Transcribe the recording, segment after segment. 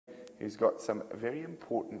who's got some very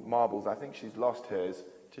important marbles. I think she's lost hers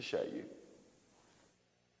to show you.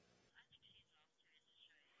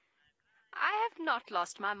 I have not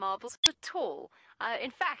lost my marbles at all.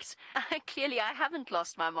 In fact, clearly I haven't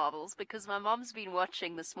lost my marbles because my mom's been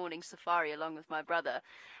watching this morning's safari along with my brother,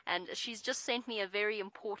 and she's just sent me a very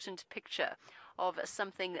important picture of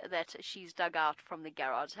something that she's dug out from the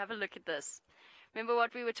garage. Have a look at this. Remember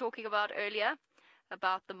what we were talking about earlier?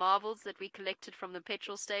 About the marbles that we collected from the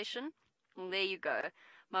petrol station? Well, there you go.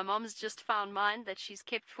 My mom's just found mine that she's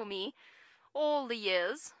kept for me all the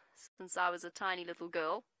years since I was a tiny little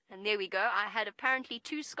girl. And there we go. I had apparently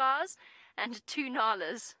 2 scars and 2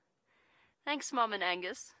 nalas. Thanks, Mom and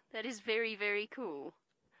Angus. That is very, very cool.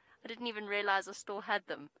 I didn't even realize I still had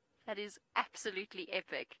them. That is absolutely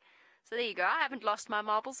epic. So there you go. I haven't lost my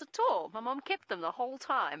marbles at all. My mom kept them the whole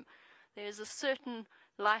time. There's a certain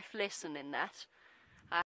life lesson in that.